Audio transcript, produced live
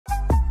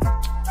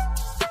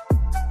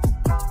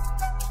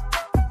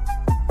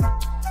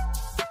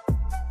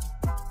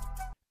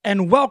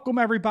And welcome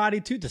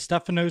everybody to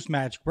DeStefaknow's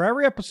Magic, where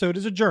every episode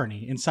is a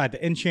journey inside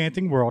the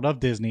enchanting world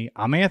of Disney.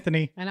 I'm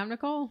Anthony. And I'm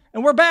Nicole.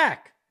 And we're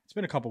back. It's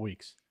been a couple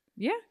weeks.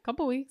 Yeah, a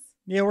couple weeks.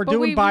 Yeah, we're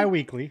doing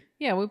bi-weekly.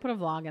 Yeah, we put a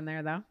vlog in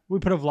there though. We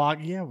put a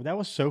vlog. Yeah, that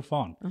was so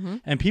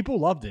fun. And people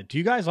loved it. Do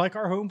you guys like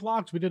our home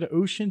vlogs? We did an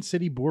Ocean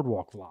City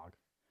boardwalk vlog.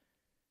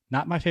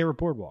 Not my favorite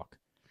boardwalk.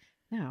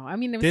 No, I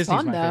mean, it was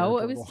Disney's fun though.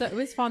 It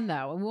was fun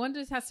though. We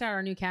wanted to test out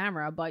our new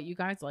camera, but you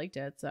guys liked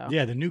it. So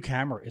yeah, the new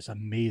camera is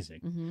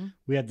amazing.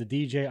 We had the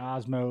DJ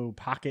Osmo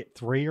Pocket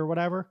 3 or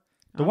whatever.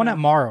 The one that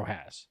Morrow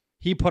has.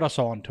 He put us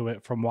onto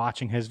it from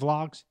watching his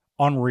vlogs.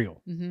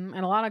 Unreal. And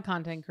a lot of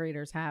content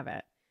creators have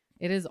it.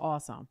 It is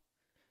awesome.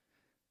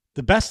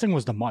 The best thing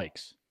was the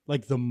mics.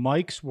 Like, the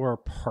mics were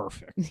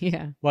perfect.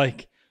 Yeah.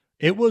 Like,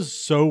 it was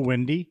so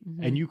windy,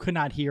 and you could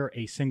not hear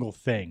a single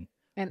thing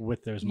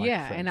with those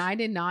microphones. Yeah, and I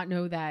did not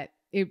know that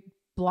it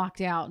blocked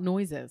out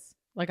noises.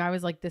 Like, I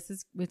was like,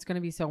 it's going to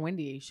be so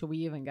windy. Should we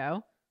even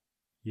go?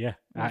 Yeah.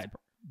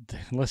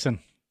 Listen,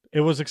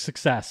 it was a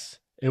success.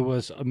 It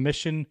was a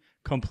mission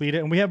completed,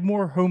 and we have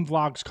more home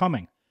vlogs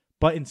coming.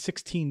 But in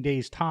 16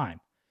 days' time,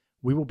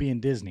 we will be in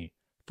Disney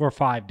for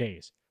 5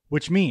 days,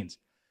 which means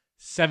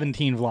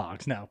 17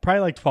 vlogs. No,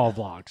 probably like 12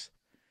 vlogs.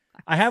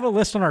 I have a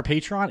list on our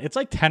Patreon. It's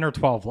like 10 or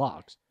 12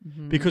 vlogs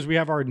because we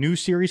have our new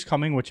series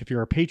coming, which if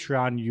you're a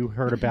Patreon, you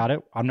heard about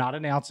it. I'm not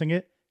announcing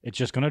it. It's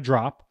just going to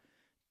drop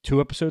 2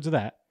 episodes of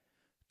that,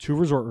 2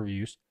 resort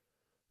reviews,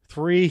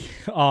 3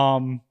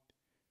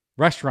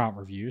 restaurant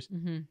reviews,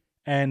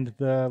 and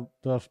the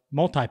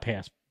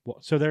multi-pass.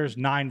 So there's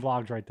 9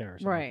 vlogs right there.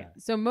 Right. Like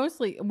so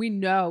mostly we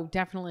know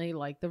definitely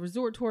like the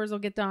resort tours will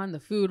get done, the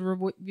food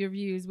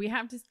reviews. We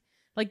have to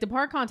like the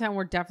park content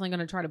we're definitely going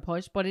to try to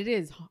push, but it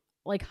is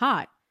like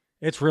hot.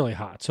 It's really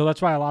hot. So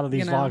that's why a lot of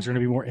these vlogs are going to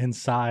be more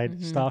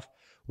inside stuff.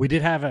 We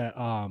did have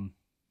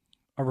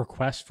a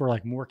request for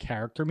like more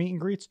character meet and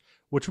greets,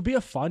 which would be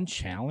a fun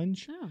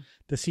challenge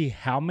to see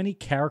how many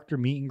character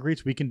meet and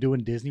greets we can do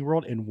in Disney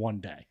World in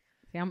one day.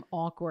 See, I'm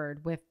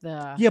awkward with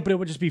the... Yeah, but it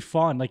would just be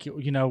fun. Like,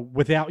 you know,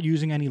 without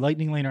using any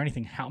lightning lane or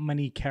anything, how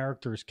many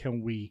characters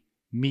can we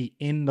meet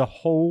in the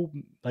whole,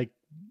 like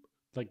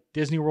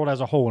Disney World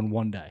as a whole in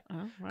one day?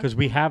 Because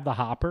we have the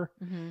hopper.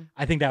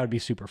 I think that would be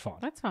super fun.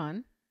 That's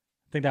fun.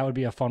 I think that would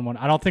be a fun one.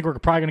 I don't think we're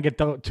probably going to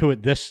get to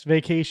it this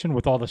vacation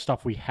with all the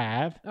stuff we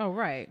have. Oh,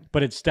 right.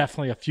 But it's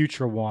definitely a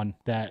future one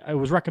that I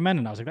was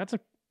recommending. I was like, that's a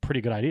pretty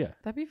good idea.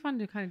 That'd be fun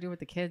to kind of do with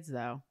the kids,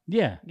 though.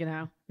 Yeah. You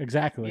know?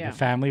 Exactly. Like a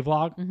family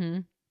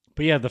vlog.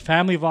 But yeah, the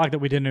family vlog that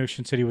we did in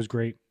Ocean City was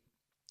great.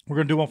 We're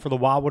going to do one for the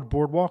Wildwood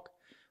Boardwalk.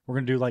 We're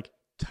going to do like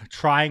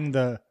trying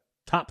the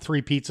top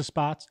 3 pizza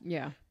spots.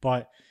 Yeah.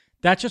 But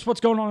that's just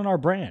what's going on in our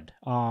brand.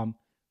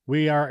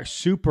 We are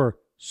super,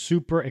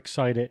 super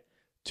excited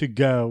to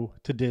go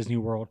to Disney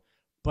World.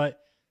 But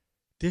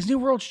Disney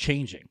World's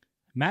changing.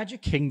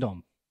 Magic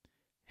Kingdom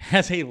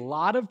has a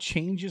lot of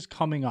changes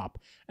coming up.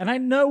 And I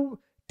know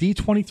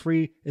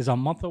D23 is a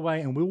month away,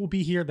 and we will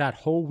be here that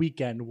whole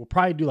weekend. We'll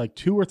probably do like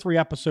 2 or 3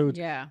 episodes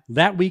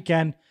that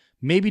weekend.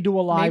 Maybe do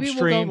a live stream.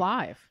 Maybe we'll go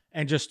live.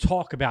 And just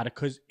talk about it,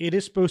 because it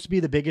is supposed to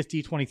be the biggest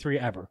D23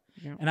 ever.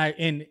 Yeah.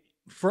 And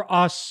for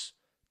us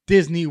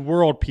Disney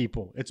World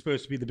people, it's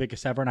supposed to be the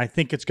biggest ever, and I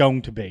think it's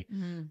going to be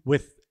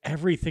with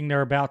everything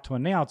they're about to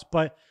announce.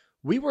 But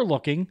we were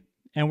looking,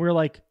 and we're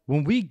like,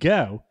 when we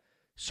go,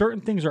 certain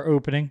things are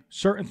opening,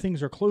 certain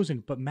things are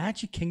closing, but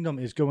Magic Kingdom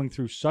is going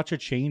through such a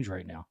change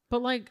right now.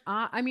 But like,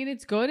 I mean,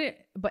 it's good,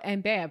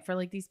 and bad for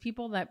like these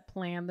people that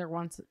plan their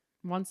once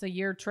a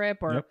year trip,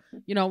 or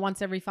you know,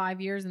 once every 5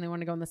 years, and they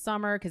want to go in the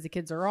summer because the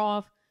kids are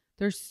off.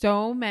 There's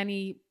so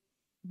many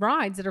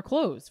rides that are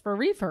closed for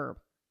refurb.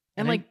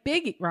 And like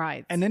big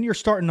rides. And then you're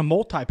starting to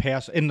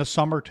multi-pass in the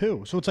summer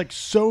too. So it's like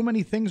so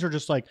many things are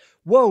just like,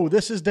 whoa,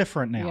 this is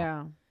different now.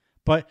 Yeah.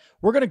 But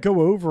we're going to go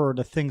over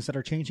the things that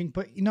are changing.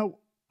 But, you know,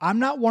 I'm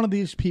not one of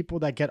these people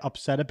that get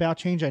upset about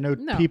change. I know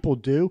people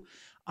do.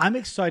 I'm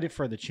excited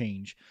for the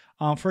change.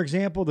 For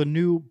example, the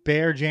new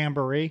Bear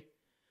Jamboree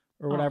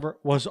or whatever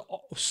was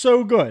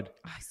so good.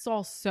 I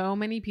saw so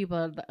many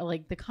people,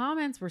 like the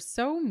comments were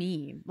so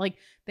mean. Like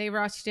they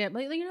rushed it.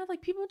 Like, you know,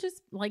 like people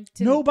just like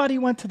to... Nobody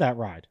went to that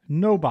ride.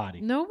 Nobody.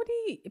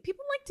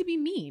 People like to be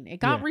mean. It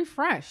got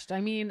refreshed.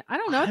 I mean, I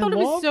don't know. I thought it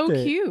was so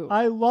cute.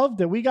 I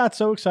loved it. We got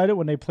so excited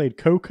when they played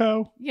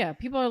Coco. Yeah.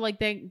 People are like,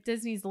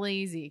 Disney's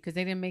lazy because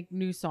they didn't make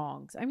new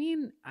songs. I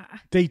mean...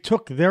 They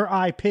took their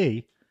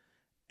IP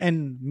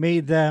and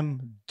made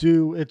them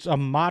do, it's a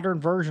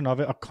modern version of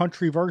it, a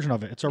country version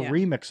of it. It's a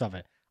remix of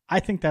it. I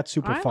think that's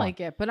super fun. I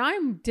like it, but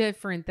I'm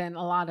different than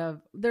a lot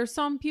of, there's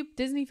some people,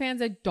 Disney fans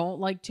that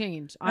don't like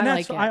change. I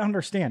like it. I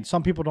understand.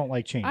 Some people don't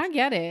like change. I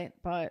get it,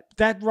 but.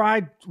 That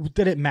ride,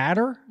 did it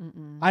matter?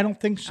 I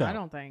don't think so. I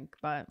don't think,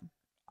 but.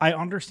 I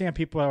understand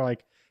people are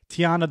like,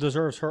 Tiana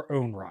deserves her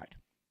own ride,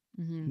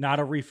 not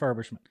a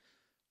refurbishment.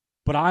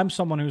 But I'm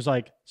someone who's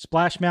like,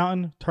 Splash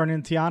Mountain turning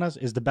into Tiana's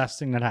is the best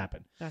thing that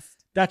happened.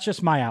 That's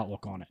just my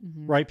outlook on it,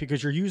 right?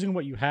 Because you're using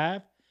what you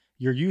have,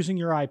 you're using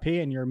your IP,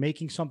 and you're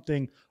making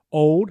something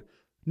old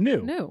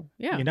new.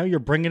 Yeah. You know, you're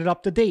bringing it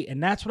up to date.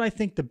 And that's what I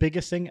think the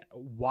biggest thing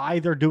why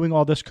they're doing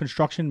all this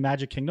construction in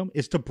Magic Kingdom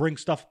is to bring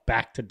stuff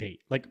back to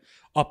date, like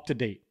up to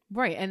date.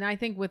 Right. And I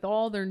think with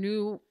all their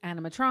new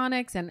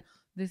animatronics and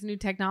this new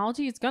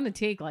technology, it's going to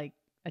take like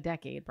a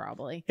decade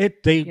probably.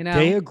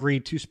 They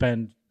agreed to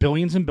spend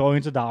billions and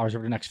billions of dollars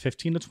over the next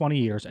 15 to 20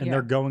 years, and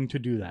they're going to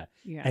do that.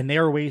 Yeah. And they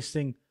are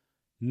wasting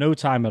no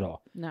time at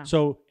all. No.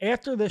 So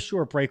after this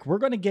short break, we're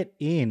going to get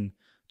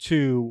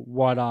into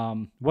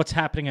what's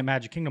happening at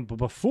Magic Kingdom. But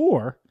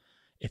before,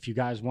 if you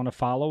guys want to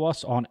follow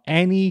us on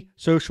any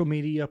social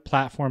media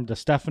platform,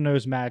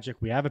 DeStefaknow's Magic,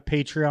 we have a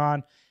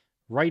Patreon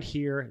right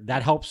here.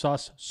 That helps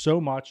us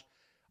so much.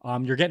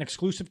 You're getting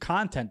exclusive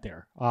content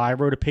there. I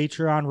wrote a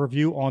Patreon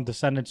review on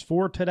Descendants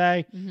 4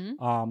 today.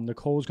 Mm-hmm.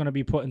 Nicole's going to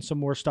be putting some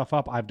more stuff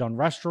up. I've done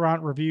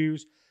restaurant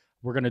reviews.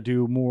 We're going to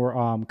do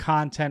more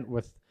content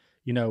with,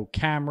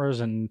 cameras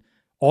and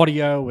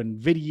audio and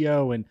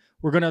video. And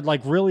we're going to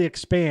like really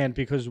expand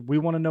because we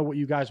want to know what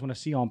you guys want to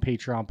see on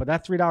Patreon. But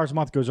that $3 a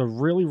month goes a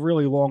really,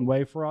 really long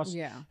way for us.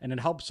 Yeah. And it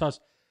helps us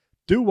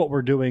do what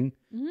we're doing,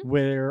 mm-hmm.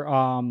 where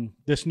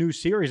this new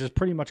series is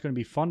pretty much going to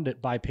be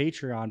funded by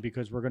Patreon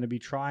because we're going to be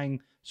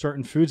trying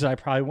certain foods that I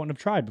probably wouldn't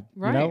have tried,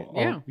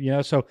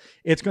 Yeah. So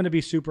it's going to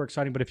be super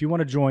exciting. But if you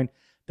want to join,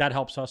 that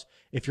helps us.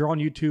 If you're on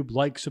YouTube,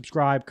 like,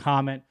 subscribe,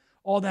 comment,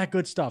 all that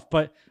good stuff.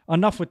 But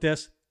enough with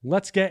this.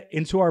 Let's get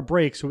into our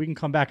break so we can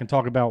come back and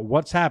talk about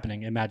what's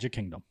happening in Magic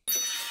Kingdom.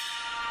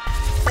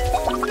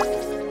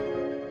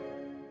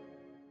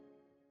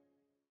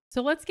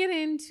 So let's get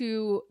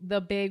into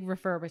the big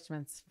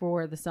refurbishments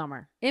for the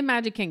summer in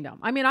Magic Kingdom.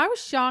 I mean, I was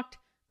shocked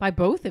by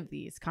both of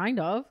these, kind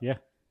of. Yeah.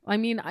 I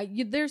mean,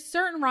 there's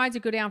certain rides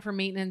that go down for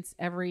maintenance.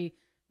 Every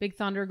Big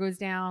Thunder goes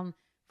down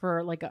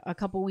for like a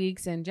couple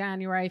weeks in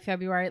January,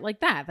 February,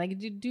 like that.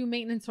 Like you do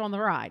maintenance on the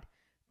ride.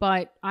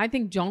 But I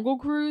think Jungle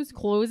Cruise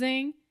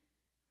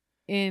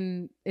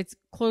it's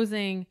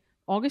closing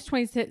August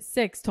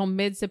 26th till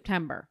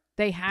mid-September.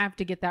 They have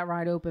to get that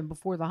ride open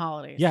before the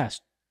holidays. Yes,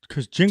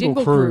 because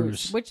Jingle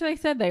Cruise, which they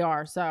said they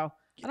are. So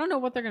I don't know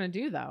what they're going to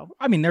do, though.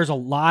 I mean, there's a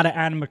lot of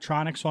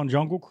animatronics on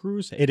Jungle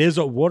Cruise. It is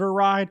a water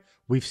ride.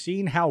 We've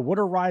seen how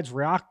water rides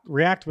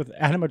react with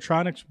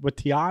animatronics with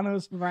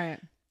Tiana's. Right.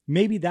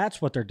 Maybe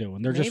that's what they're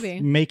doing. They're just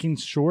making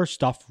sure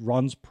stuff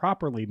runs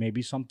properly.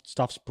 Maybe some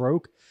stuff's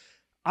broke.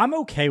 I'm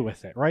okay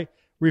with it, right?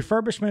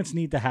 Refurbishments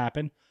need to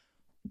happen.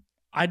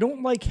 I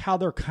don't like how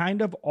they're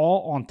kind of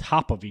all on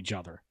top of each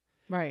other.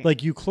 Right.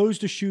 Like you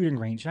closed the shooting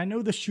range. I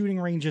know the shooting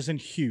range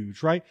isn't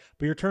huge, right?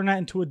 But you're turning that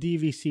into a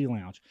DVC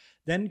lounge.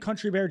 Then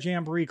Country Bear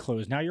Jamboree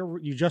closed. Now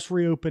you just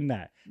reopened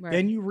that. Right.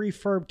 Then you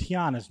refurb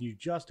Tiana's and you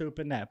just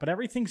opened that. But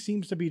everything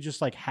seems to be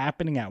just like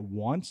happening at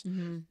once.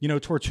 Mm-hmm.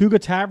 Tortuga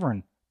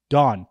Tavern,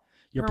 done.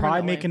 You're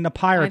probably making the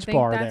Pirates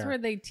Bar there. That's where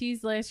they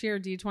teased last year,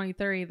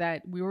 D23,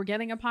 that we were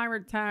getting a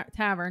pirate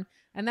tavern,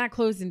 and that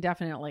closed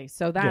indefinitely.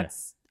 So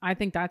I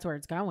think that's where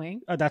it's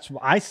going.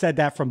 I said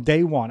that from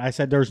day one. I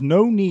said there's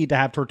no need to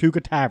have Tortuga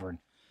Tavern.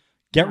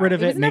 Get rid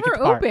of it. Make it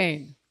pirate.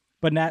 Open.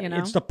 But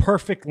it's the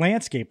perfect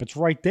landscape. It's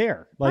right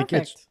there. Like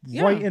Perfect. It's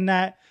right in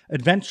that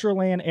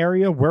Adventureland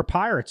area where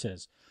Pirates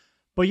is.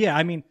 But yeah,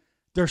 I mean,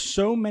 there's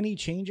so many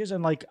changes,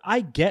 and like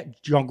I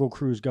get Jungle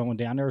Cruise going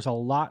down. There's a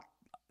lot.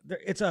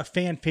 It's a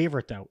fan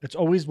favorite though. It's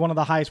always one of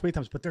the highest wait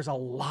times, but there's a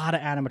lot of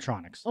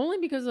animatronics. Only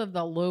because of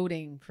the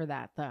loading for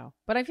that though.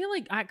 But I feel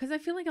like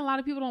a lot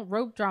of people don't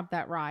rope drop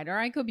that ride, or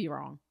I could be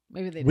wrong.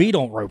 Maybe they don't. We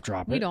don't rope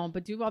drop it. We don't,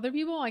 but do other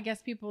people? I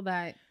guess people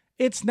that...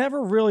 It's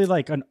never really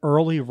like an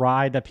early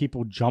ride that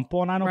people jump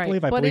on, I don't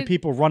believe. I believe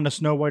people run the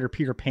Snow White or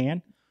Peter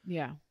Pan.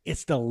 Yeah.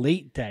 It's the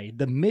late day.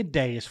 The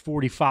midday is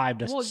 45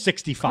 to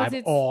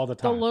 65 all the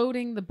time. The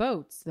loading the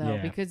boats, though,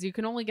 because you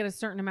can only get a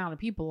certain amount of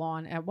people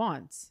on at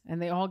once,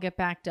 and they all get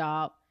backed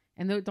up.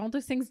 And don't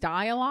those things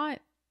die a lot?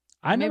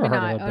 I never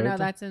heard of it. Oh, no,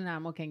 that's in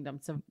Animal Kingdom.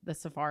 So the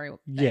safari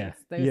things,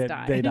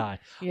 they die.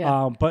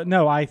 Yeah. But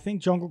no, I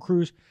think Jungle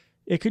Cruise,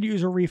 it could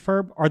use a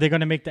refurb. Are they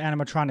going to make the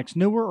animatronics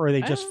newer, or are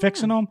they just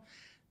fixing them?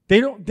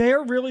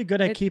 They're really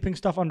good at keeping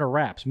stuff under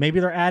wraps. Maybe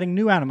they're adding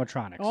new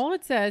animatronics. All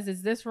it says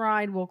is this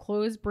ride will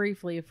close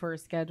briefly for a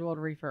scheduled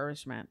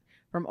refurbishment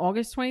from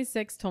August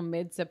 26th till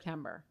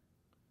mid-September.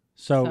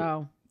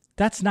 So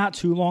that's not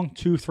too long,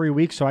 2-3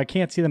 weeks. So I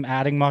can't see them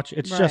adding much.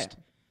 It's just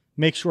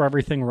make sure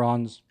everything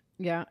runs.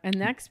 Yeah. And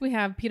next we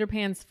have Peter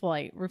Pan's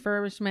Flight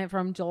refurbishment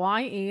from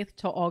July 8th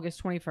till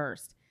August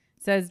 21st.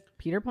 It says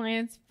Peter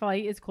Pan's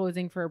Flight is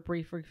closing for a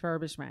brief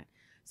refurbishment.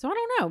 So I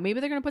don't know. Maybe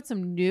they're going to put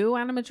some new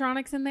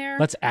animatronics in there.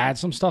 Let's add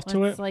some stuff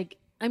to it.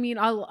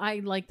 I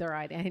like the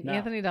ride. And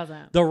Anthony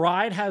doesn't. The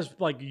ride has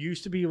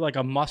used to be like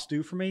a must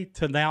do for me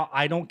to now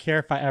I don't care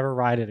if I ever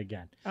ride it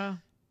again.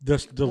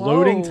 The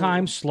loading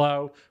time's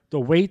slow. The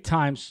wait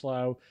time's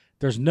slow.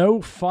 There's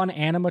no fun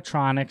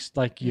animatronics.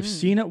 Like you've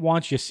seen it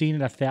once. You've seen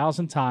it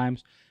 1,000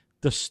 times.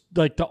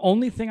 the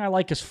only thing I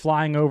like is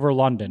flying over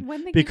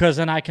London because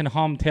then I can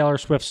hum Taylor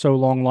Swift's "So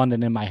Long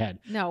London" in my head.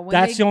 No,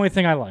 that's the only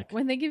thing I like.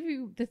 When they give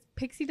you the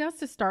pixie dust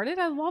to start it,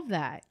 I love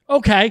that.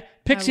 Okay,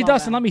 pixie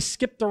dust, and let me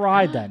skip the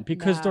ride then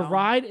because the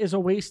ride is a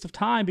waste of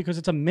time because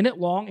it's a minute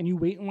long and you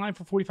wait in line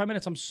for 45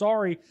 minutes. I'm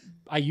sorry,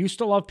 I used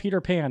to love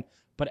Peter Pan,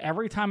 but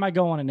every time I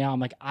go on it now, I'm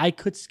like, I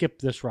could skip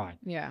this ride.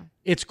 Yeah,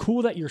 it's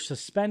cool that you're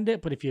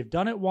suspended, but if you've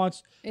done it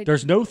once,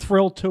 there's no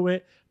thrill to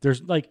it.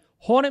 There's like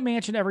Haunted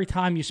Mansion every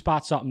time you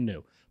spot something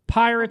new.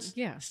 Pirates,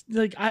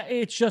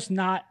 it's just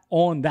not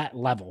on that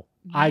level.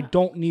 Yeah. I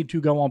don't need to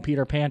go on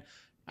Peter Pan.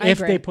 If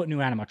they put new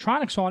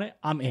animatronics on it,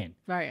 I'm in.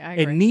 Right, I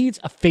agree. It needs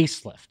a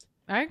facelift.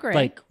 I agree.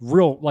 Like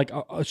real, like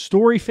a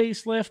story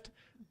facelift,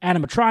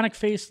 animatronic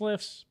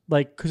facelifts,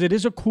 like because it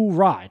is a cool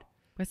ride.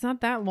 But it's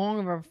not that long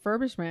of a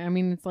refurbishment. I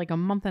mean, it's like a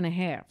month and a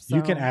half. So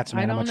you can add some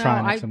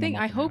animatronics.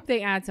 I hope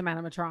they add some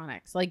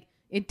animatronics. Like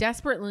it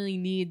desperately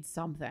needs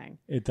something.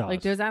 It does.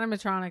 Like those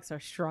animatronics are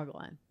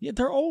struggling. Yeah,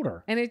 they're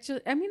older. And it's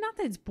just, I mean, not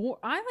that it's boring.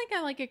 I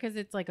like it because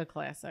it's like a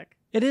classic.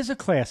 It is a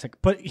classic.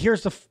 But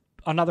here's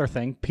another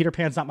thing. Peter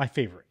Pan's not my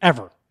favorite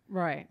ever.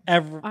 Right.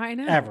 Ever. I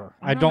know. Ever.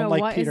 I don't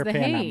like Peter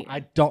Pan.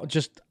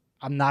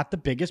 I'm not the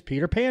biggest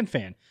Peter Pan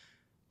fan.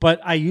 But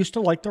I used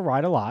to like the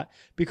ride a lot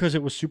because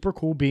it was super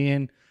cool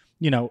being,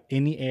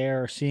 in the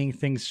air, seeing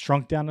things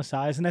shrunk down to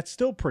size, and that's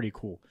still pretty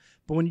cool.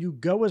 But when you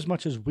go as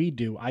much as we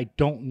do, I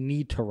don't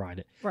need to ride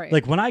it. Right.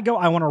 Like when I go,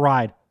 I want to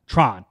ride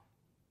Tron,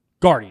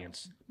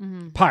 Guardians,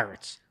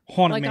 Pirates,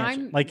 Haunted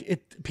Mansion.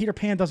 Peter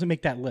Pan doesn't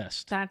make that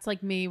list. That's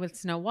like me with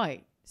Snow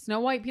White. Snow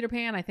White, Peter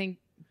Pan, I think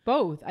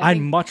both. I'd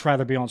much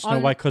rather be on Snow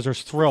White because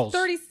there's thrills.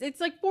 It's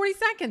like 40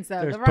 seconds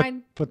though. The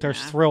ride, but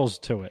there's thrills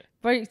to it.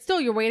 But still,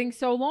 you're waiting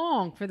so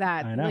long for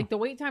that. I know. Like the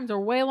wait times are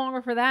way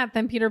longer for that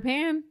than Peter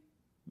Pan.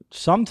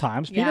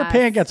 Sometimes Peter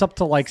Pan gets up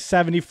to like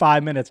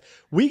 75 minutes.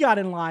 We got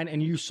in line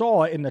and you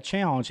saw it in the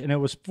challenge and it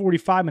was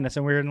 45 minutes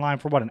and we were in line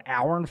for what, an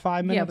hour and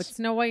 5 minutes? Yeah, but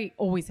Snow White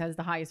always has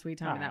the highest wait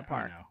time in that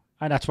park. I know.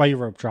 And that's why you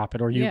rope drop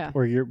it or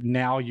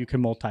now you can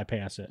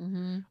multi-pass it.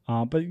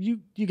 Mm-hmm. But you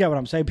get what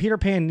I'm saying. Peter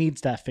Pan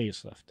needs that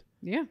facelift.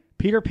 Yeah.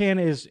 Peter Pan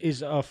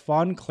is a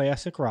fun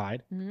classic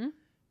ride,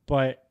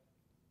 but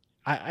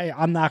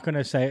I'm not going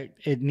to say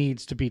it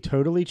needs to be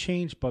totally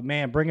changed, but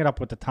man, bring it up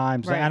with the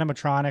times. Right. The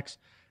animatronics.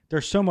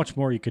 There's so much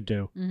more you could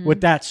do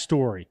with that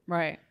story.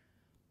 Right.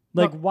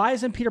 Like, why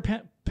isn't Peter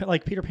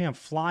Pan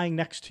flying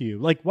next to you?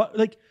 Like, what?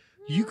 Like,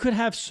 you could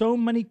have so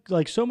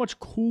much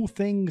cool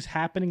things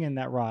happening in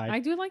that ride. I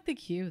do like the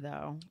queue,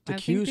 though. The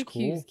queue's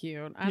cool.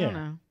 Cute. I don't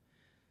know.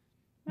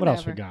 What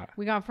else we got?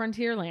 We got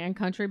Frontierland,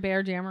 Country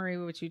Bear Jamboree,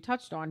 which you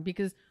touched on,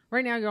 because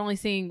right now you're only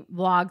seeing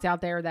vlogs out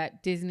there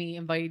that Disney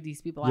invited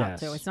these people out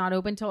to. It's not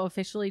open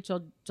officially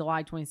till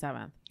July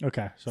 27th.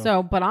 Okay.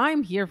 But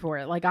I'm here for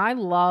it. Like,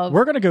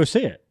 we're going to go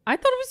see it. I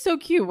thought it was so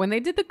cute. When they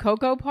did the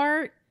Coco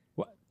part.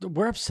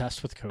 We're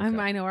obsessed with Coco.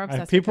 I know we're obsessed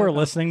with Coco. People are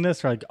listening to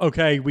this. They're like,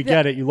 okay, we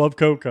get it. You love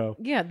Coco.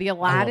 Yeah, the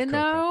Aladdin,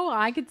 though.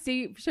 I could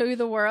show you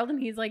the world, and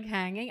he's like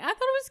hanging. I thought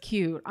it was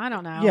cute. I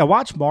don't know. Yeah,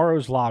 watch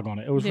Morrow's vlog on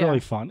it. It was really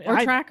fun. Or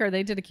Tracker.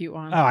 They did a cute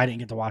one. Oh, I didn't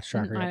get to watch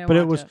Tracker yet. But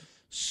it was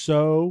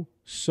so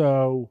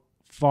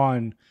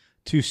fun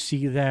to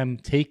see them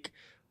take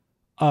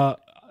a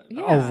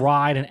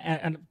ride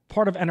and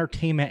part of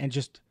entertainment and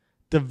just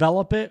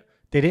develop it.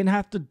 They didn't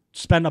have to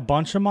spend a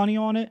bunch of money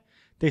on it.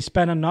 They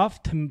spent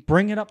enough to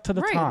bring it up to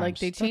the times. Like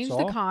they changed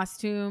the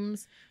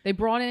costumes. They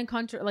brought in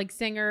country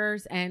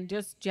singers and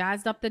just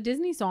jazzed up the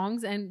Disney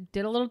songs and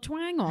did a little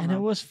twang on them. And it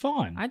was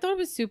fun. I thought it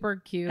was super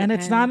cute. And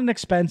it's not an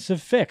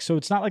expensive fix. So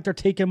it's not like they're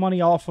taking money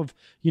off of,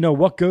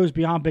 what goes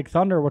beyond Big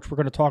Thunder, which we're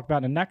going to talk about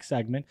in the next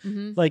segment.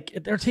 Mm-hmm. Like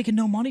they're taking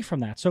no money from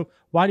that. So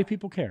why do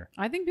people care?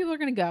 I think people are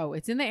going to go.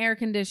 It's in the air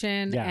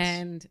conditioned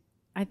and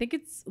I think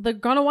they're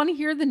going to want to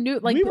hear the new,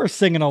 like we were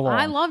singing along.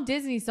 I love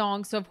Disney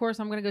songs. So of course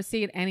I'm going to go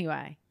see it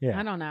anyway. Yeah.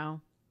 I don't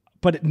know.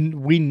 But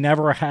we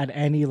never had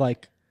any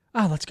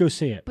let's go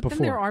see it before. Then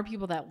there are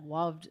people that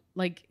loved,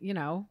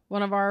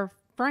 one of our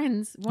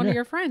friends, of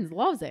your friends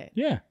loves it.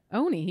 Yeah.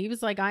 Oni. He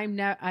was like,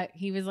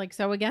 he was like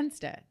so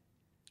against it.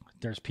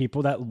 There's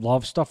people that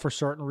love stuff for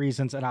certain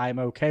reasons and I'm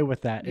okay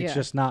with that. It's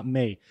just not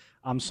me.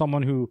 I'm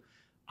someone who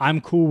I'm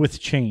cool with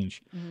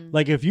change. Mm-hmm.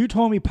 Like if you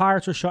told me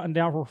Pirates are shutting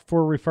down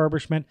for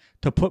refurbishment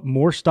to put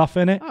more stuff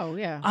in it,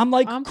 I'm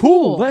like,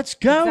 cool, let's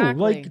go.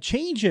 Exactly. Like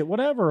change it,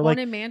 whatever.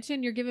 Haunted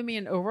Mansion, you're giving me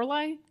an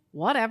overlay?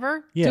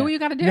 Whatever. Yeah. Do what you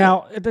got to do.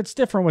 Now, that's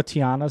different with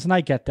Tiana's, and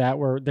I get that,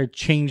 where they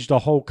changed the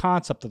whole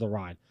concept of the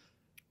ride.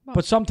 Well,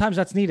 but sometimes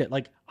that's needed.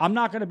 Like, I'm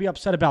not going to be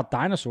upset about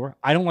Dinosaur.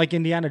 I don't like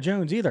Indiana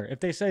Jones either.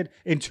 If they said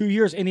in 2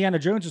 years Indiana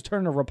Jones is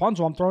turning to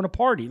Rapunzel, I'm throwing a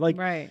party. Like,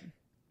 right.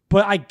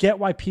 But I get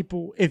why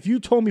people, if you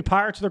told me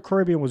Pirates of the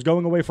Caribbean was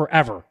going away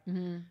forever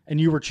and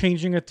you were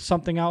changing it to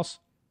something else,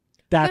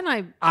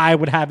 I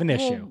would have an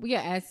issue.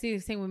 Yeah, I see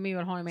the same with me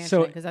with Haunted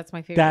Mansion because that's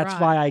my favorite That's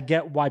ride. why I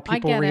get why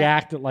people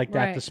reacted like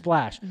that to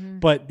Splash. Mm-hmm.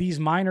 But these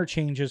minor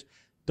changes,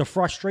 the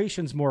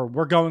frustration's more,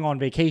 we're going on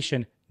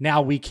vacation,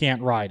 now we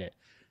can't ride it.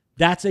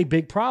 That's a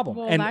big problem.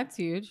 Well, and that's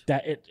huge.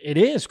 That it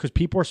is, because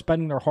people are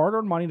spending their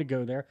hard-earned money to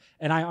go there,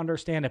 and I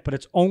understand it, but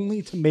it's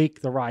only to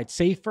make the ride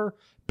safer,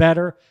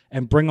 better,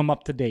 and bring them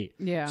up to date.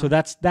 Yeah. So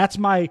that's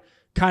my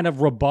kind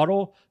of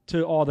rebuttal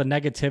to all the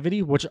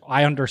negativity, which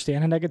I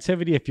understand the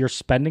negativity if you're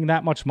spending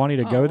that much money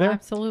to go there.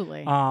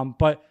 Absolutely.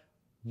 But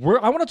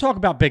I want to talk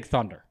about Big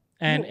Thunder.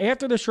 And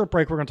after this short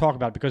break, we're going to talk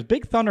about it, because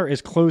Big Thunder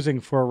is closing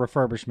for a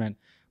refurbishment,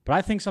 but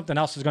I think something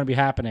else is going to be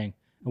happening,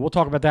 and we'll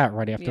talk about that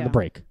right after the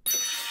break.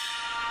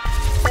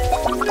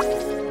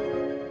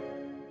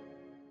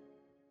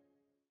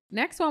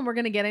 Next one we're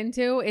going to get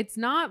into, it's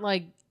not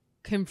like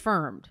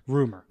confirmed.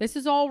 Rumor. This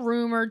is all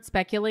rumored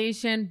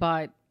speculation,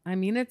 but I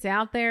mean, it's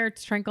out there.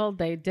 It's trickled.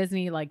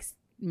 Disney like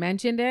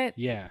mentioned it.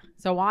 Yeah.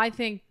 So I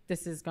think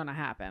this is going to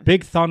happen.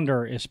 Big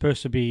Thunder is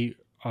supposed to be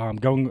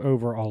going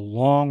over a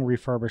long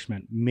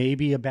refurbishment,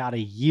 maybe about a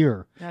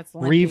year. That's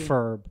lengthy.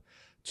 Refurb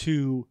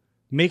to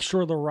make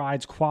sure the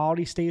ride's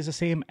quality stays the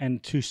same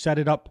and to set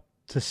it up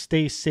to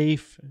stay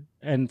safe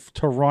and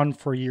to run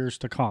for years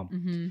to come.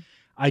 Mm-hmm.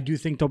 I do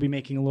think they'll be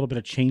making a little bit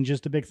of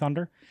changes to Big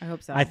Thunder. I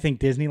hope so. I think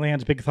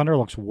Disneyland's Big Thunder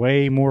looks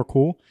way more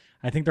cool.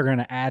 I think they're going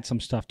to add some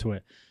stuff to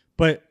it.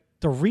 But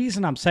the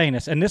reason I'm saying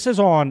this, and this is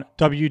on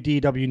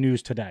WDW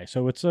News today,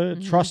 so it's a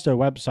trusted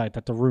website,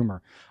 that's the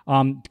rumor,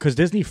 because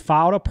Disney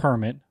filed a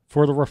permit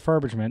for the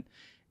refurbishment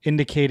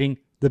indicating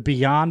the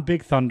Beyond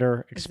Big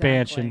Thunder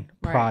expansion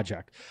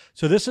project.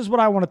 So this is what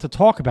I wanted to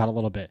talk about a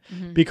little bit,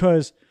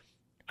 because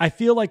I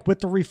feel like with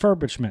the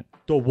refurbishment,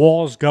 the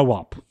walls go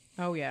up.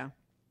 Oh, yeah.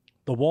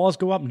 The walls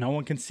go up. No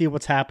one can see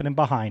what's happening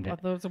behind it.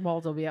 Well, those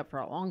walls will be up for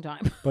a long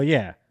time.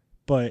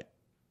 But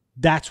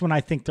that's when I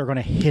think they're going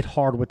to hit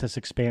hard with this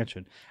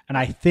expansion. And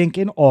I think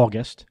in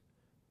August,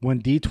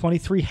 when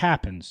D23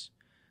 happens,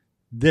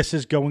 this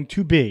is going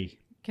to be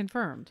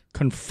confirmed.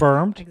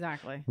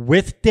 Exactly.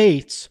 With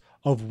dates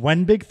of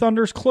when Big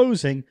Thunder's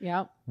closing,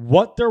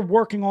 what they're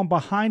working on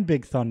behind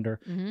Big Thunder.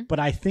 But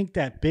I think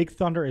that Big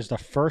Thunder is the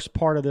first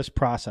part of this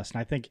process.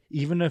 And I think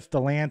even if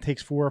the land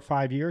takes 4 or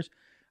 5 years,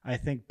 I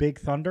think Big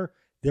Thunder,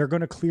 they're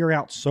going to clear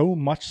out so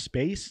much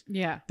space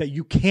that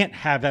you can't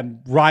have them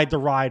ride the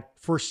ride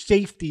for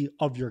safety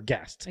of your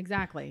guests.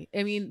 Exactly.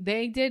 I mean,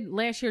 they did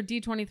last year,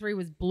 D23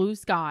 was blue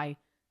sky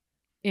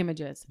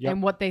images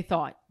and what they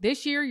thought.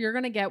 This year, you're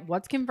going to get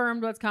what's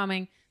confirmed, what's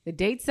coming, the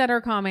dates that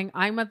are coming.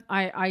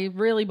 I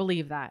really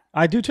believe that.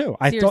 I do too.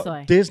 Seriously. I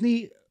thought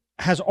Disney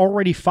has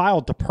already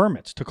filed the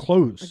permits to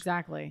close.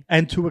 Exactly.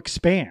 And to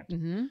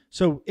expand.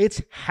 So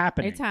it's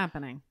happening. It's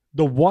happening.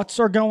 The what's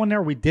are going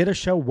there. We did a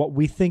show what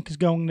we think is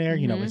going there.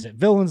 You know, is it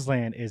Villains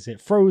Land? Is it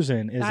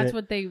Frozen? That's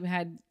what they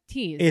had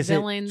teased. Is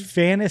Villains, it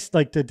fantasy,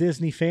 like the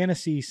Disney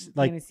Fantasies,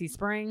 like Fantasy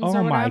Springs? Oh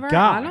or my whatever?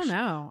 gosh! I don't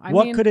know.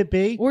 What could it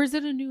be? Or is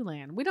it a new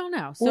land? We don't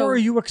know. So, or are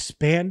you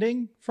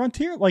expanding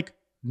Frontier? Like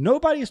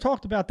nobody has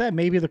talked about that.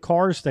 Maybe the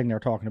Cars thing they're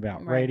talking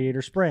about,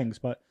 Radiator Springs,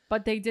 but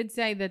they did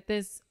say that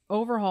this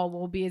overhaul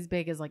will be as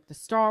big as like the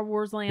Star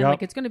Wars land.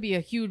 Like it's going to be a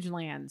huge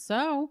land.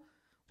 So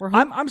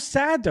I'm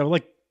sad though.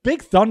 Like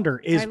Big Thunder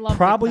is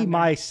probably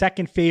my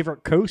second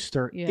favorite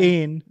coaster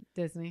in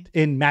Disney,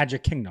 in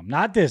Magic Kingdom,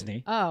 not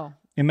Disney. Oh,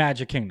 in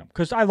Magic Kingdom,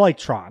 because I like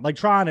Tron. Like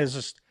Tron is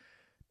just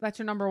that's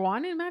your number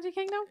one in Magic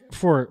Kingdom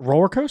for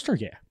roller coaster.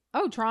 Yeah.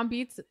 Oh, Tron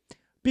beats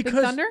because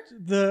Big Thunder?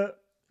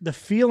 the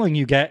feeling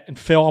you get, and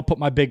Phil, I'll put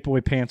my big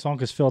boy pants on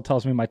because Phil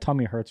tells me my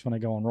tummy hurts when I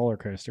go on roller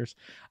coasters.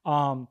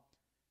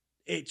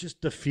 It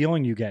just the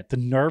feeling you get, the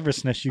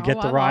nervousness you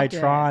get to ride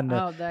Tron, the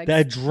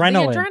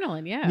adrenaline. The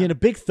adrenaline, yeah. You know,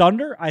 Big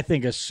Thunder, I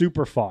think is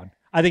super fun.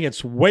 I think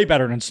it's way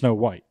better than Snow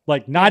White.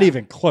 Like not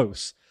even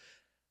close.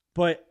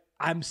 But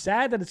I'm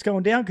sad that it's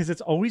going down because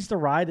it's always the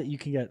ride that you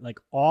can get like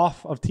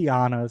off of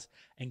Tiana's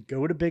and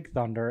go to Big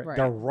Thunder. Right.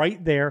 They're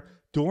right there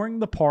during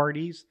the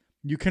parties.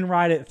 You can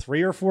ride it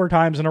 3 or 4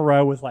 times in a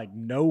row with like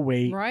no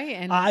wait. Right.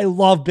 And I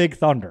love Big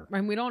Thunder.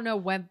 And we don't know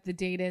when the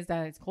date is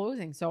that it's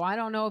closing. So I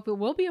don't know if it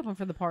will be open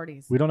for the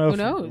parties. We don't know. Who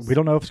knows? We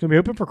don't know if it's going to be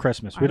open for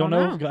Christmas. We don't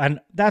know. And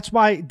that's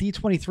why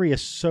D23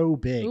 is so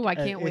big. Ooh, I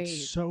can't wait.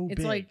 It's so big.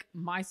 It's like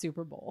my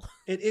Super Bowl.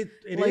 It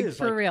like, is.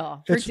 For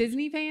real. For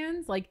Disney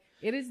fans, like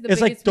it is the It's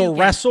like the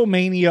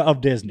WrestleMania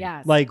of Disney.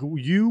 Yes. Like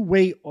you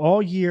wait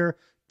all year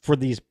for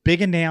these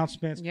big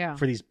announcements,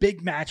 for these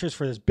big matches,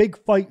 for this big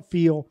fight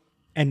feel.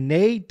 And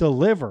they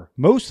deliver.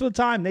 Most of the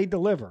time, they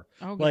deliver.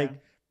 Okay. Like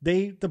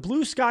the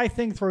blue sky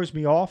thing throws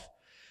me off.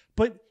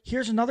 But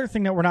here's another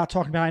thing that we're not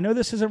talking about. I know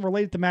this isn't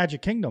related to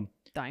Magic Kingdom.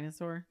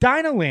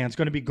 Dinoland's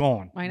going to be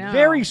gone. I know.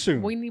 Very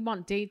soon. We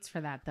want dates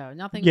for that though.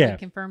 Nothing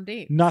confirmed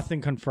dates.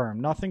 Nothing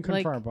confirmed.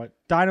 But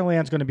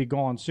Dinoland's going to be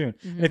gone soon.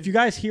 And if you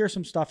guys hear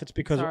some stuff, it's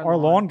because our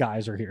lawn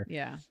guys are here.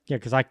 Yeah. Yeah,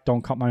 because I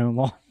don't cut my own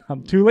lawn.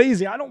 I'm too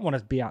lazy. I don't want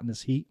to be out in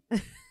this heat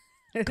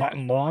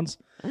cutting lawns.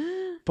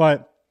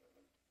 But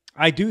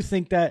I do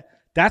think that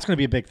that's going to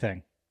be a big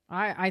thing.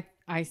 I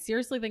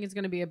seriously think it's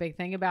going to be a big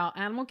thing about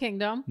Animal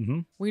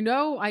Kingdom. We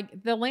know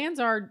the lands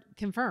are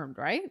confirmed,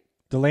 right?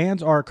 The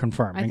lands are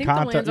confirmed. I think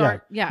the lands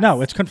are. Yeah.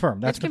 No, it's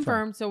confirmed. That's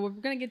confirmed. So we're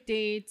going to get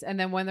dates and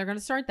then when they're going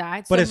to start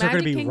that. But so is there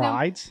going to be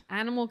rides?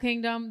 Animal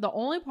Kingdom. The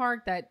only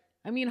park that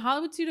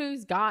Hollywood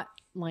Studios got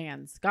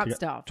lands got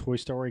stuff. Toy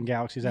Story and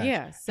Galaxy's Edge.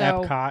 Yeah.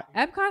 So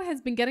Epcot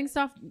has been getting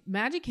stuff.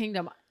 Magic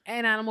Kingdom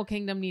and Animal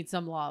Kingdom need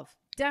some love.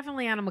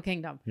 Definitely Animal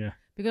Kingdom. Yeah.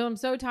 Because I'm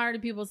so tired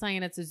of people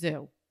saying it's a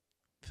zoo.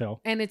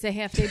 Phil. And it's a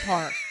half-day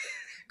park.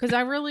 Because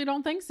I really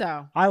don't think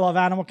so. I love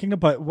Animal Kingdom,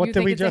 but what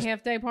did we just... a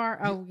half-day park?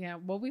 Oh, yeah.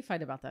 Well, we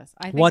fight about this.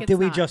 I think what did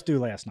we just do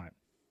last night?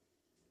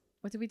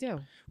 What did we do?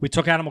 We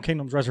took Animal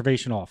Kingdom's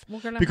reservation off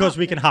because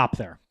we can hop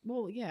there.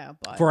 Well, yeah,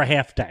 but... For a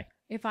half day.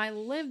 If I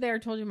lived there,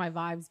 told you my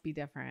vibes be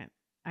different.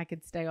 I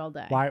could stay all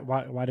day.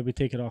 Why did we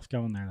take it off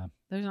going there then?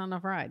 There's not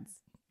enough rides.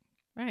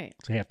 Right.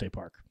 It's a half-day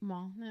park.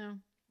 Well, no.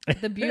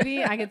 The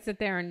beauty, I could sit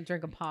there and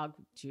drink a pog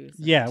juice.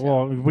 Yeah,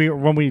 well,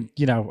 when we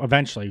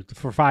eventually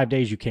for 5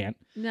 days you can't.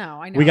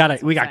 No, I know.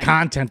 We got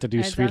content to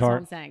do,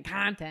 sweetheart. That's what I'm saying.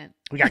 Content.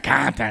 We got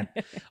content.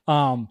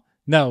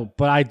 No,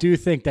 but I do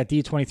think that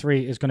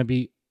D23 is going to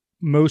be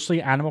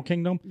mostly Animal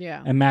Kingdom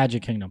and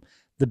Magic Kingdom.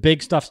 The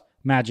big stuff's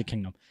Magic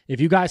Kingdom.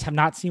 If you guys have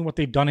not seen what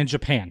they've done in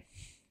Japan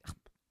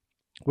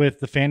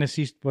with the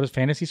Fantasy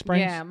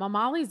Springs? Yeah,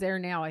 Molly's there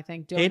now, I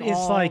think. Doing it is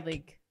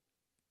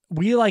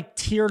we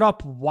teared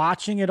up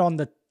watching it on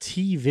the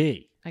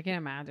TV. I can't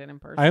imagine in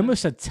person. I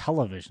almost said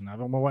television. I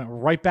went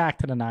right back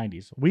to the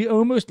 90s. We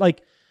almost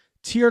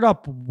teared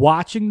up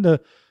watching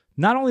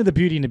not only the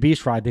Beauty and the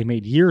Beast ride they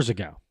made years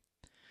ago,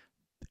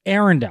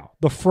 Arendelle,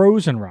 the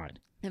Frozen ride.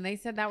 And they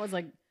said that was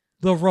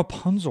the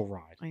Rapunzel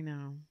ride. I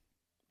know.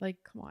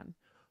 Come on.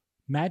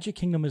 Magic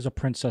Kingdom is a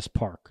princess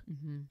park.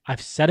 Mm-hmm.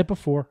 I've said it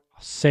before.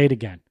 I'll say it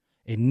again.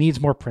 It needs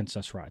more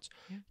princess rides.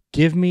 Yeah.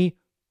 Give me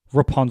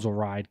Rapunzel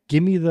ride.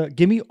 Give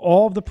me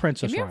all of the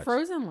princess rides. Give me a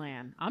Frozen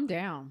Land. I'm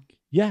down.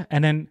 Yeah,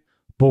 and then,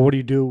 but what do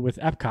you do with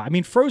Epcot? I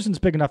mean, Frozen's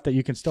big enough that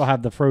you can still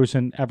have the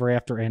Frozen Ever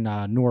After in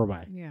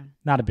Norway. Yeah.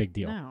 Not a big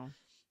deal. No.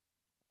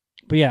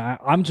 But yeah,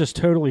 I'm just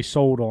totally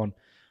sold on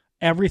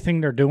everything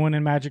they're doing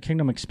in Magic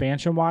Kingdom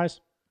expansion-wise.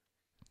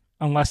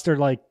 Unless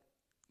they're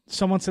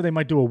someone said they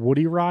might do a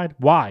Woody ride.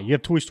 Why? You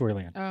have Toy Story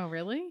Land. Oh,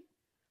 really?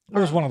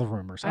 That was one of the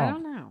rumors. I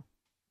don't know.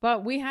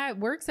 But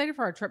we're excited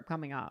for our trip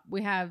coming up.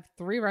 We have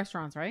 3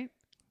 restaurants, right?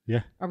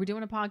 Yeah. Are we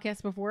doing a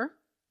podcast before?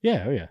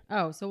 Yeah. Oh, yeah.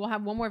 Oh, so we'll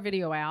have one more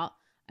video out,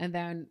 and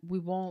then we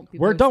won't be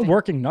We're done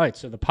working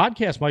nights, so the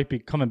podcast might be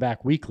coming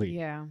back weekly.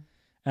 Yeah.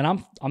 And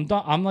I'm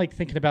done. I'm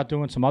thinking about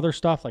doing some other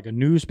stuff, like a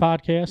news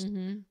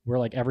podcast,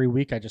 where every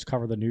week I just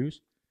cover the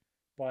news.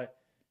 But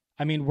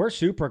I mean, we're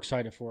super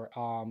excited for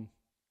it.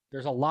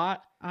 There's a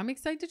lot. I'm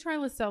excited to try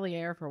Le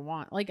Cellier for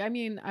one.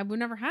 I've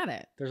never had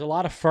it. There's a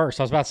lot of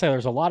firsts. I was about to say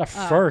there's a lot of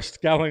firsts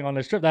going on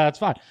this trip. That's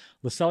fine.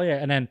 Le Cellier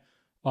and then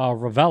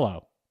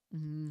Ravello.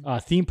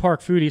 Theme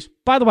Park Foodies.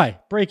 By the way,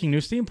 breaking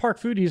news. Theme Park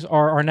Foodies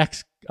are our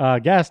next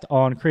guest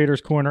on Creators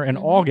Corner in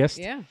August.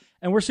 Yeah.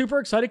 And we're super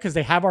excited because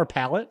they have our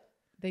palate.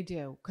 They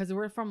do. Because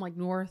we're from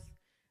North.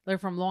 They're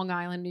from Long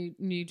Island,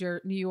 New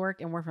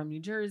York, and we're from New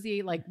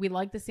Jersey. We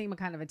like the same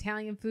kind of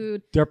Italian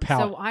food. Their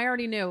palate. So I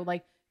already know,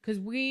 because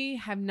we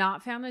have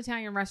not found an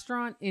Italian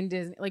restaurant in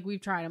Disney.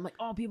 We've tried. I'm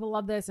oh, people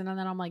love this. And then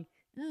I'm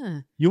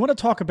You want to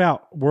talk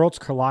about worlds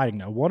colliding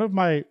now? One of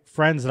my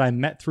friends that I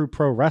met through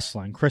pro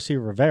wrestling, Chrissy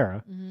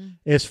Rivera,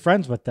 is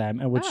friends with them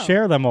and would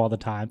share them all the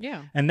time.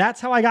 Yeah. And that's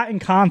how I got in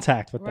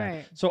contact with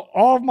them. So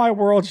all of my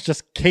worlds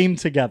just came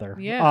together.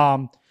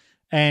 Yeah.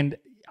 And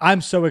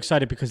I'm so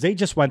excited because they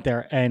just went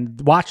there and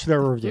watched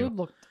their review. Food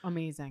looked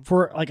amazing.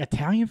 For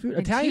Italian food?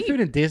 And Italian food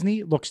in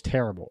Disney looks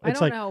terrible. I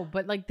don't know,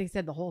 but they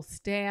said the whole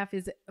staff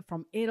is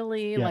from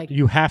Italy. Yeah,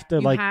 you have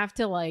to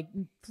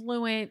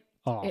fluent.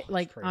 Oh,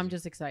 I'm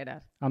just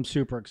excited. I'm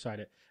super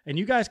excited. And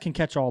you guys can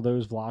catch all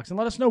those vlogs and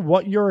let us know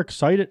what you're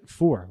excited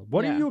for.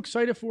 What are you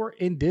excited for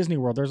in Disney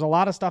World? There's a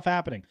lot of stuff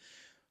happening.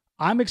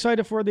 I'm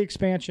excited for the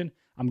expansion.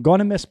 I'm going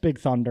to miss Big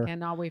Thunder.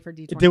 And I'll wait for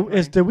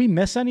D23. Did we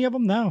miss any of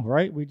them? No,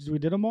 right? We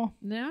did them all?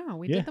 No,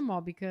 we did them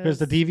all because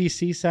the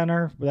DVC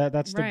Center,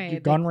 that's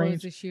the gun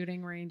range. The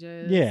shooting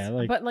ranges.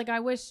 Yeah. But I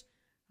wish...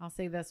 I'll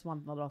say this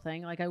one little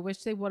thing. I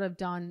wish they would have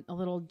done a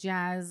little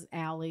jazz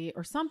alley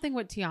or something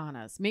with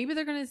Tiana's. Maybe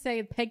they're going to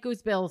say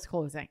Pecos Bill is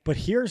closing. But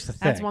here's the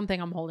thing. That's one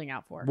thing I'm holding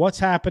out for. What's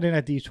happening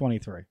at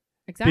D23?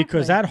 Exactly.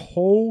 Because that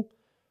whole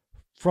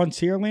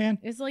Frontierland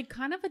is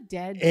kind of a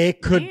dead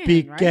It could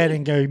be right?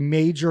 getting a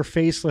major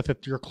facelift.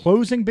 If you're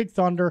closing Big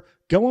Thunder,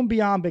 going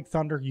beyond Big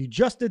Thunder, you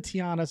just did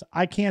Tiana's.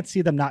 I can't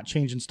see them not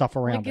changing stuff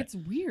around It's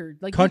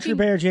weird. Country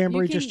Bear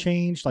Jamboree just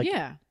changed.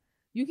 Yeah.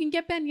 You can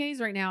get beignets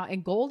right now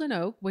in Golden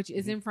Oak, which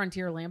is in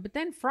Frontierland, but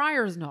then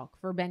Friar's Nook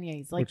for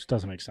beignets. Which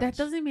doesn't make sense.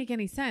 That doesn't make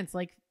any sense.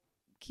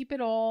 Keep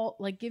it all,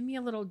 give me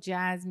a little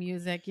jazz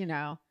music,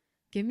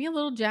 Give me a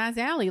little jazz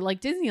alley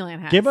like Disneyland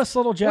has. Give us a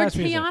little jazz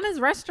music. Tiana's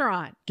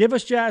restaurant. Give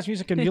us jazz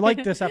music. And if you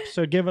like this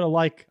episode, give it a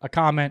like, a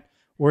comment,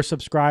 or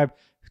subscribe.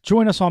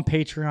 Join us on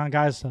Patreon,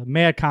 guys.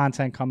 Mad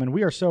content coming.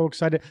 We are so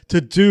excited to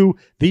do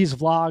these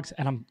vlogs.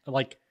 And I'm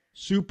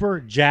super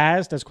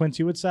jazzed, as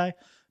Quincy would say,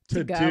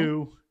 to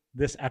do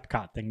this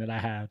Epcot thing that I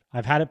have.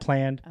 I've had it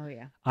planned. Oh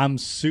yeah. I'm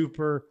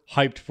super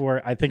hyped for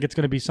it. I think it's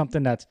going to be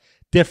something that's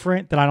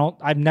different that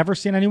I've never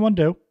seen anyone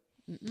do.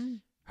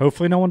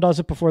 Hopefully no one does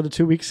it before the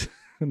 2 weeks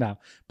No,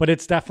 but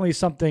it's definitely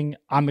something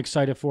I'm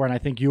excited for, and I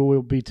think you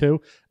will be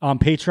too.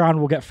 Patreon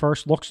will get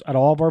first looks at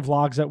all of our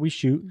vlogs that we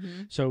shoot.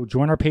 So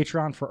join our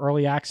Patreon for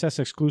early access,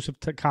 exclusive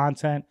to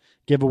content,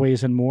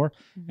 giveaways, and more.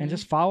 And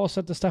just follow us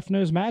at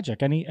DeStefaknow's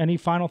Magic. Any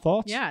final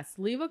thoughts? Yes.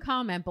 Leave a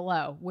comment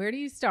below. Where do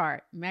you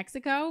start?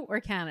 Mexico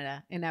or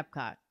Canada in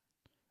Epcot?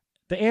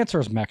 The answer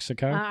is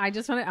Mexico. I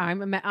just want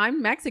to.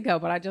 I'm Mexico,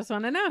 but I just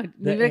want to know.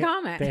 Leave a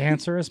comment. The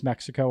answer is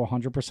Mexico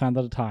 100%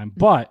 of the time.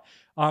 But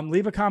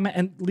leave a comment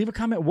and leave a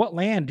comment. What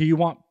land do you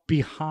want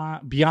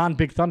beyond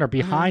Big Thunder?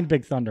 Behind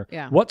Big Thunder?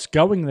 Yeah. What's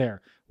going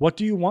there? What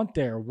do you want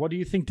there? What do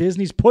you think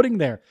Disney's putting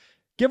there?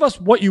 Give us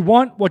what you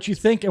want, what you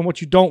think, and what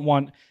you don't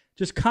want.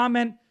 Just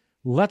comment.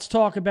 Let's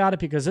talk about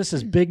it because this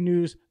is big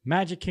news.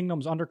 Magic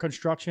Kingdom's under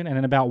construction, and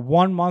in about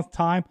 1 month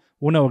time,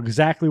 we'll know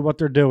exactly what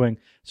they're doing.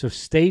 So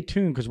stay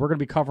tuned because we're going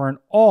to be covering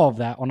all of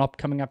that on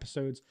upcoming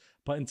episodes.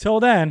 But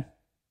until then,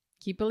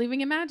 keep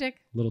believing in magic.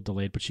 A little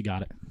delayed, but she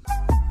got it.